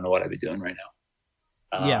gotten this, I don't know what I'd be doing right now."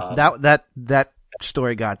 Yeah, that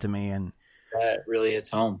story got to me, and that really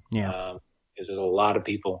hits home. Yeah, because there's a lot of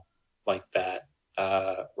people like that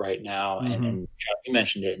right now, and Chuck, you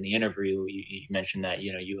mentioned it in the interview. You mentioned that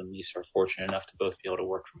you and Lisa are fortunate enough to both be able to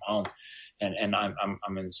work from home, and I'm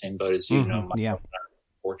in the same boat as you. My wife and I are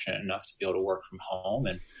fortunate enough to be able to work from home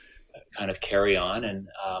and kind of carry on. And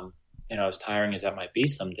as tiring as that might be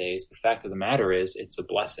some days, the fact of the matter is it's a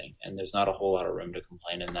blessing, and there's not a whole lot of room to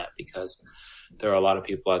complain in that, because there are a lot of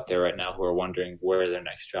people out there right now who are wondering where their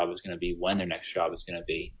next job is going to be, when their next job is going to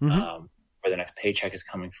be, where the next paycheck is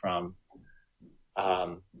coming from.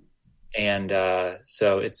 So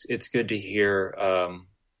it's good to hear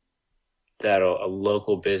that a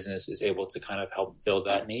local business is able to kind of help fill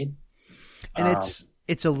that need. And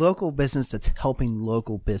it's a local business that's helping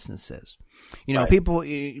local businesses. Right. People,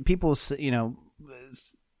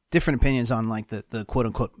 different opinions on like the quote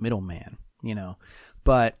unquote middleman,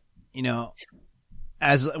 but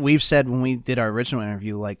as we've said when we did our original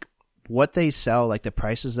interview, like what they sell, like the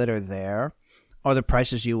prices that are there are the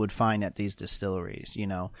prices you would find at these distilleries,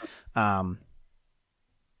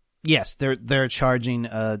 yes, they're charging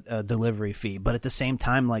a delivery fee, but at the same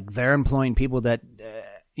time, like they're employing people that,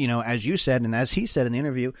 as you said, and as he said in the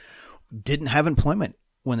interview, didn't have employment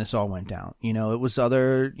when this all went down. It was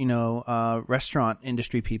other, restaurant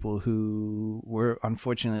industry people who were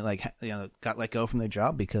unfortunately got let go from their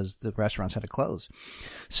job because the restaurants had to close.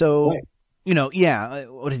 So, right.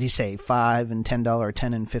 What did he say? $5 and $10,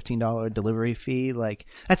 $10 and $15 delivery fee. Like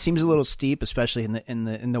that seems a little steep, especially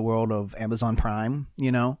in the world of Amazon Prime,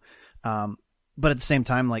 but at the same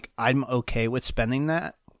time, like I'm okay with spending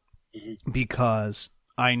that because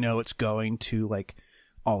I know it's going to like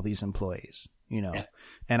all these employees,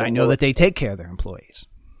 and I know that they take care of their employees,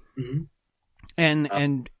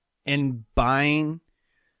 and buying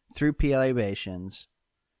through PA Libations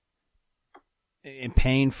and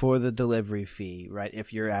paying for the delivery fee, right?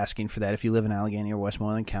 If you're asking for that, if you live in Allegheny or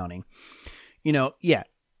Westmoreland County,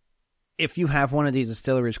 if you have one of these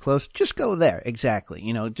distilleries close, just go there. Exactly.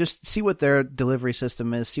 Just see what their delivery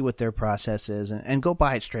system is, see what their process is, and go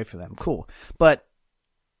buy it straight for them. Cool. But,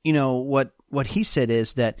 what he said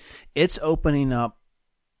is that it's opening up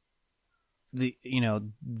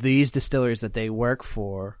these distilleries that they work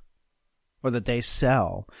for or that they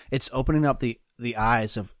sell. It's opening up the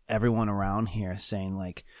eyes of everyone around here saying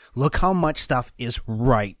like, look how much stuff is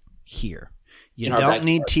right here. You don't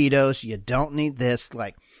need Tito's. You don't need this.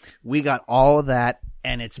 Like, we got all of that,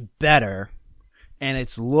 and it's better, and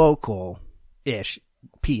it's local-ish,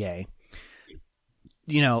 PA.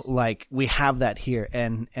 Like, we have that here.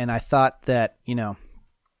 And I thought that,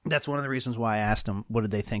 that's one of the reasons why I asked them, what did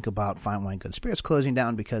they think about Fine Wine Good Spirits closing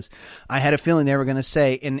down? Because I had a feeling they were going to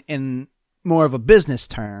say, in more of a business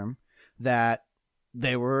term, that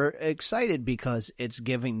they were excited because it's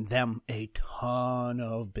giving them a ton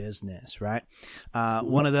of business, right?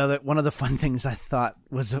 One of the fun things I thought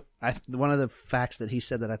was one of the facts that he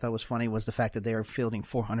said that I thought was funny was the fact that they are fielding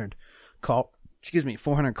 400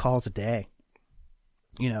 calls a day,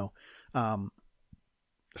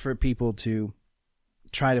 for people to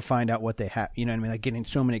try to find out what they have, like getting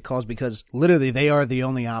so many calls because literally they are the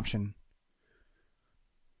only option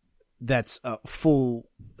that's full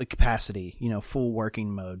capacity, full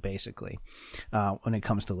working mode, basically, when it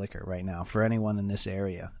comes to liquor right now for anyone in this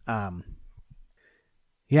area. I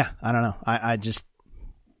don't know.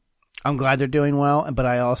 I'm glad they're doing well, but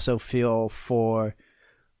I also feel for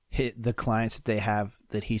the clients that they have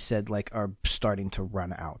that he said like are starting to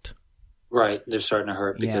run out. Right. They're starting to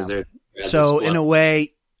hurt because they're so in a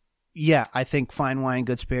way. Yeah, I think Fine Wine,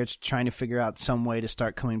 Good Spirits trying to figure out some way to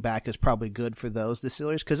start coming back is probably good for those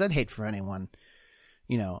distilleries because I'd hate for anyone,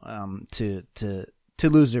 to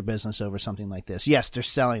lose their business over something like this. Yes, they're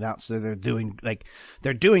selling out, so they're doing great,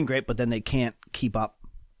 but then they can't keep up.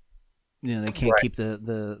 They can't keep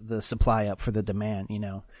the supply up for the demand.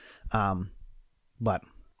 But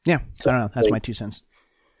yeah, so I don't know. That's my 2 cents.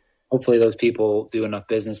 Hopefully, those people do enough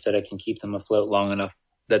business that it can keep them afloat long enough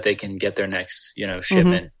that they can get their next,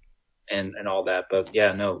 shipment. And all that. But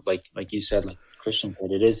yeah, no, like you said, like Christian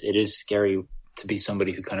said, it is scary to be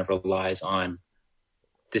somebody who kind of relies on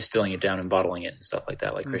distilling it down and bottling it and stuff like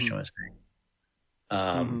that, like Christian was saying.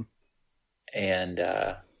 But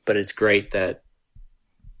it's great that,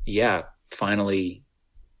 finally,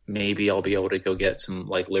 maybe I'll be able to go get some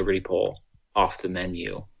like Liberty Pole off the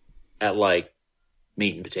menu at like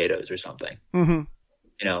Meat and Potatoes or something. Mm-hmm.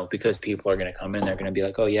 Because people are going to come in, they're going to be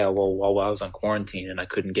like, oh yeah, well, while I was on quarantine and I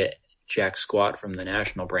couldn't get jack squat from the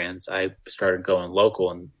national brands, I started going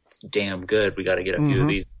local, and it's damn good. We got to get a few of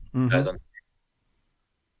these guys on.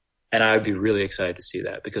 And I would be really excited to see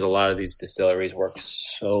that, because a lot of these distilleries work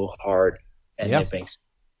so hard and it makes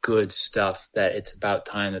good stuff that it's about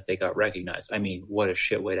time that they got recognized. I mean, what a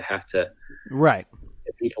shit way to have to get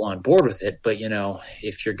people on board with it. But,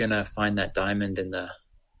 if you're going to find that diamond in the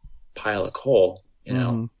pile of coal,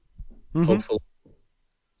 hopefully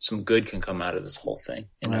some good can come out of this whole thing.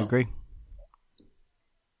 I agree.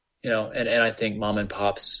 And I think mom and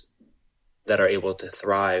pops that are able to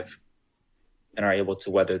thrive and are able to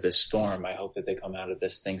weather this storm, I hope that they come out of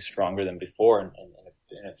this thing stronger than before and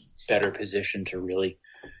in a better position to really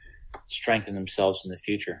strengthen themselves in the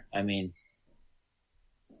future. I mean,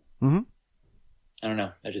 I don't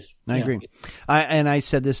know. I agree. I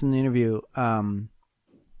said this in the interview.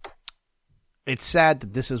 It's sad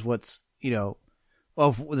that this is what's,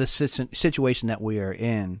 of the situation that we are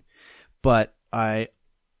in, but I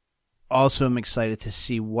also am excited to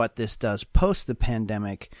see what this does post the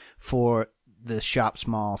pandemic for the shop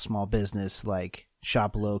small business, like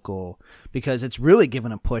shop local, because it's really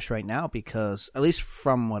given a push right now, because at least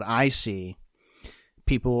from what I see,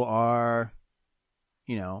 people are,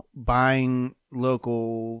 buying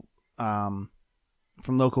local, from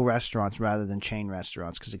local restaurants rather than chain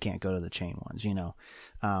restaurants, because they can't go to the chain ones,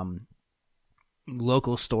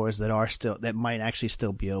 local stores that might actually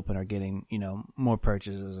still be open are getting, more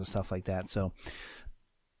purchases and stuff like that. So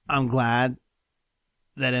I'm glad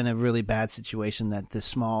that in a really bad situation that the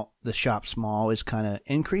shop small is kind of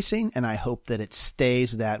increasing, and I hope that it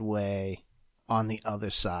stays that way on the other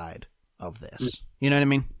side of this. You know what I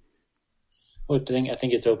mean? Well, I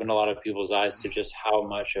think it's opened a lot of people's eyes to just how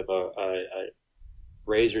much of a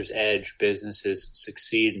razor's edge businesses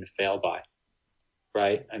succeed and fail by,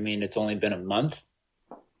 right? I mean, it's only been a month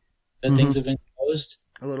that things have been closed.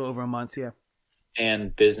 A little over a month, yeah.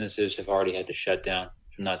 And businesses have already had to shut down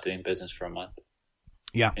from not doing business for a month.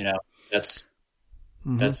 Yeah. That's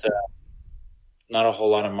not a whole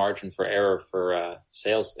lot of margin for error for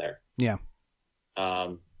sales there. Yeah.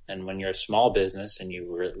 And when you're a small business and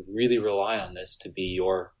you really rely on this to be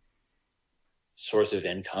your source of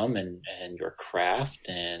income and your craft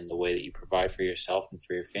and the way that you provide for yourself and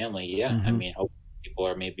for your family, I mean, hope people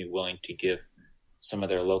are maybe willing to give some of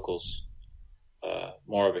their locals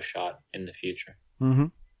more of a shot in the future.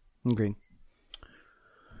 Agreed.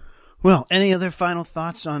 Well, any other final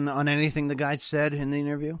thoughts on anything the guy said in the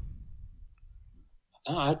interview?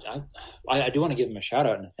 I do want to give him a shout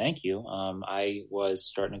out and a thank you. I was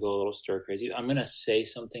starting to go a little stir crazy. I'm going to say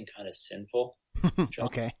something kind of sinful.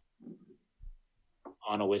 Okay.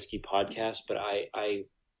 On a whiskey podcast, but I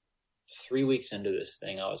 3 weeks into this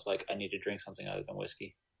thing, I was like, I need to drink something other than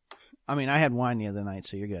whiskey. I mean, I had wine the other night,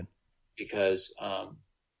 so you're good. Because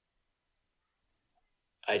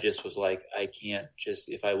I just was like, I can't just,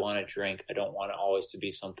 if I want to drink, I don't want it always to be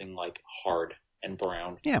something like hard and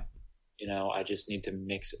brown. Yeah. I just need to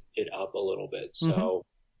mix it up a little bit. So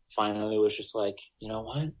finally it was just like, you know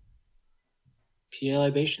what? PA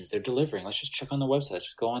Libations, they're delivering. Let's just check on the website. Let's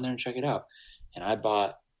just go on there and check it out. And I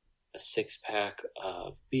bought a 6-pack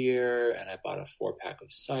of beer, and I bought a 4-pack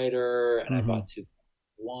of cider, and I bought 2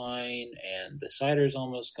 wine, and the cider's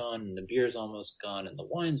almost gone, and the beer's almost gone, and the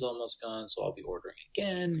wine's almost gone, so I'll be ordering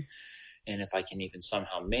again. And if I can even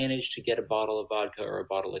somehow manage to get a bottle of vodka or a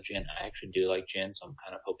bottle of gin, I actually do like gin, so I'm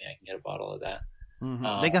kind of hoping I can get a bottle of that.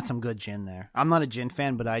 They got some good gin there. I'm not a gin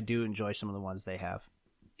fan, but I do enjoy some of the ones they have.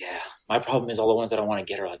 Yeah, my problem is all the ones that I want to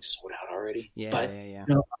get are like sold out already. Yeah.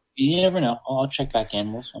 You never know. I'll check back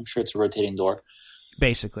in. I'm sure it's a rotating door.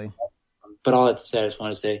 Basically. But all that to say, I just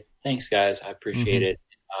want to say thanks, guys. I appreciate it.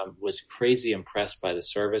 Was crazy impressed by the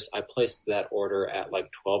service. I placed that order at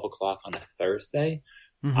like 12 o'clock on a Thursday.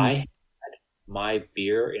 I had my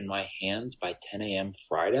beer in my hands by 10 a.m.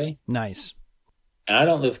 Friday. Nice. And I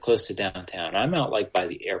don't live close to downtown. I'm out like by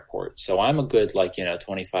the airport. So I'm a good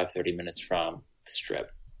 25, 30 minutes from the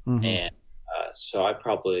strip. And so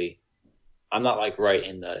I'm not like right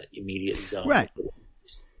in the immediate zone. Right.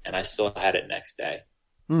 And I still had it next day.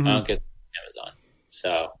 I don't get Amazon.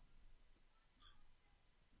 So.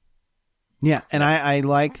 Yeah. And I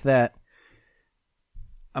like that.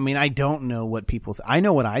 I mean, I don't know what people, I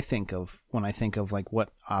know what I think of when I think of like what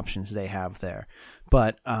options they have there.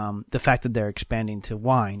 But, the fact that they're expanding to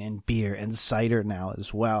wine and beer and cider now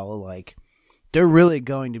as well, like they're really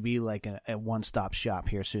going to be like a one-stop shop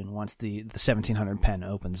here soon once the 1700 pen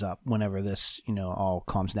opens up, whenever this, all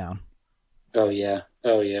calms down. Oh, yeah.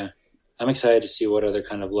 I'm excited to see what other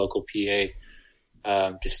kind of local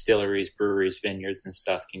PA distilleries, breweries, vineyards, and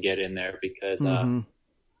stuff can get in there, because,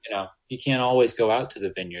 you can't always go out to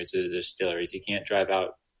the vineyards or the distilleries. You can't drive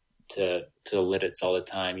out to Lidditz all the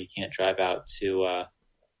time. You can't drive out to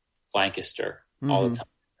Lancaster all the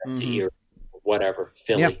time, to Erie, whatever,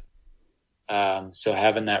 Philly. Yep. So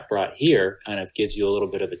having that brought here kind of gives you a little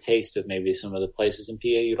bit of a taste of maybe some of the places in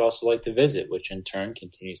PA you'd also like to visit, which in turn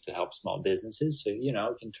continues to help small businesses. So,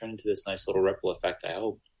 it can turn into this nice little ripple effect, I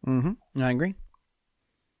hope. Mm-hmm. I agree.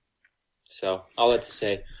 So all that to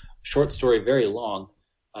say, short story, very long.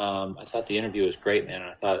 I thought the interview was great, man.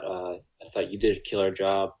 I thought you did a killer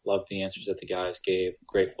job. Loved the answers that the guys gave.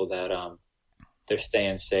 Grateful that they're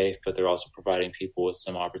staying safe, but they're also providing people with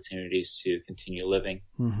some opportunities to continue living.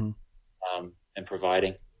 And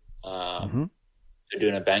providing. They're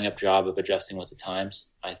doing a bang-up job of adjusting with the times,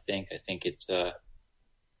 I think. I think it's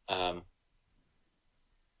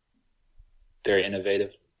very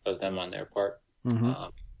innovative of them on their part.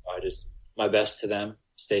 My best to them.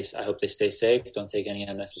 I hope they stay safe. Don't take any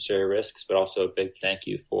unnecessary risks, but also a big thank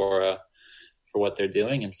you for what they're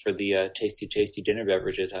doing and for the tasty, tasty dinner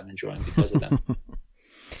beverages I'm enjoying because of them.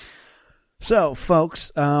 So,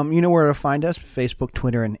 folks, you know where to find us: Facebook,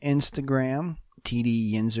 Twitter, and Instagram.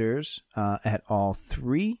 TD Yinzers at all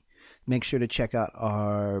three. Make sure to check out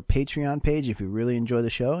our Patreon page if you really enjoy the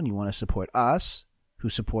show and you want to support us, who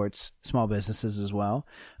supports small businesses as well.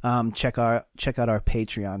 Check out our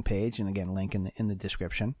Patreon page, and again, link in the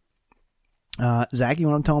description. Zach, you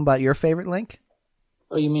want to tell them about your favorite link?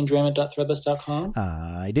 Oh, you mean Drammit.threadless.com?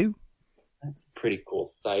 I do. That's a pretty cool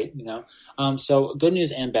site, So good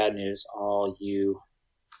news and bad news, all you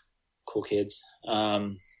cool kids.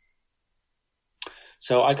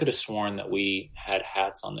 So I could have sworn that we had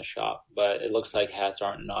hats on the shop, but it looks like hats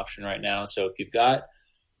aren't an option right now. So if you've got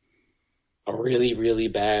a really, really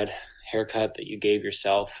bad haircut that you gave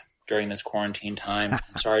yourself during this quarantine time,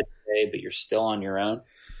 I'm sorry to say, but you're still on your own.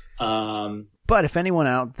 But if anyone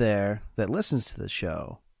out there that listens to the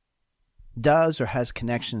show does or has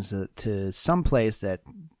connections to some place that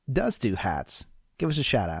does do hats, give us a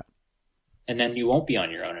shout out. And then you won't be on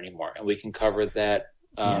your own anymore, and we can cover that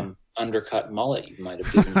undercut mullet you might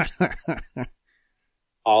have given yourself.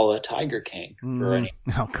 A la Tiger King.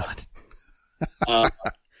 Oh, God.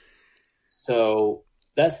 So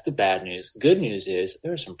that's the bad news. Good news is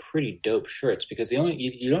there are some pretty dope shirts, because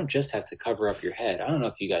you don't just have to cover up your head. I don't know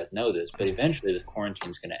if you guys know this, but eventually the quarantine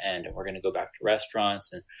is going to end and we're going to go back to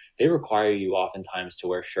restaurants, and they require you oftentimes to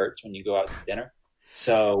wear shirts when you go out to dinner.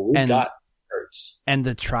 So we've got shirts. And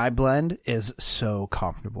the tri-blend is so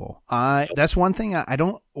comfortable. That's one thing. I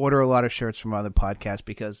don't order a lot of shirts from other podcasts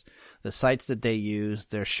because the sites that they use,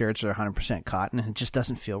 their shirts are 100% cotton, and it just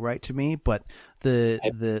doesn't feel right to me. But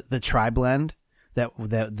the tri-blend that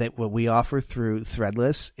what we offer through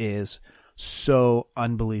Threadless is so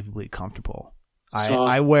unbelievably comfortable.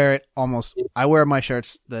 I wear it I wear my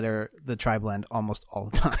shirts that are the tri-blend almost all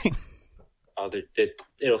the time.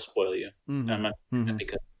 It'll spoil you. I'm not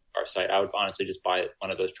because our site. I would honestly just buy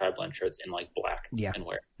one of those tri-blend shirts in like black and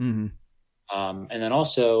wear. And then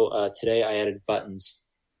also today I added buttons.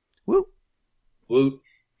 Woot.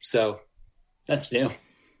 So that's new.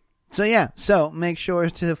 So make sure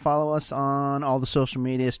to follow us on all the social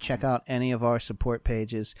medias. Check out any of our support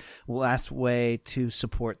pages. Last way to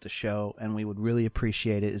support the show, and we would really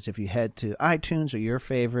appreciate it, is if you head to iTunes or your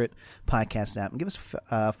favorite podcast app and give us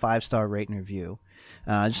a 5-star rate and review.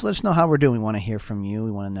 Just let us know how we're doing. We want to hear from you.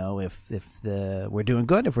 We want to know if we're doing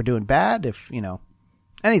good, if we're doing bad, if,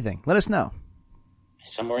 anything. Let us know.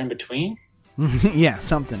 Somewhere in between? Yeah,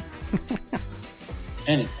 something.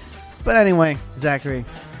 Anything. But anyway, Zachary,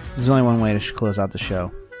 there's only one way to close out the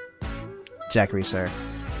show. Zachary, sir,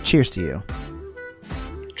 cheers to you.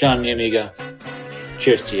 John, mi amigo,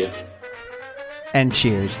 cheers to you. And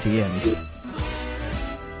cheers to Yins.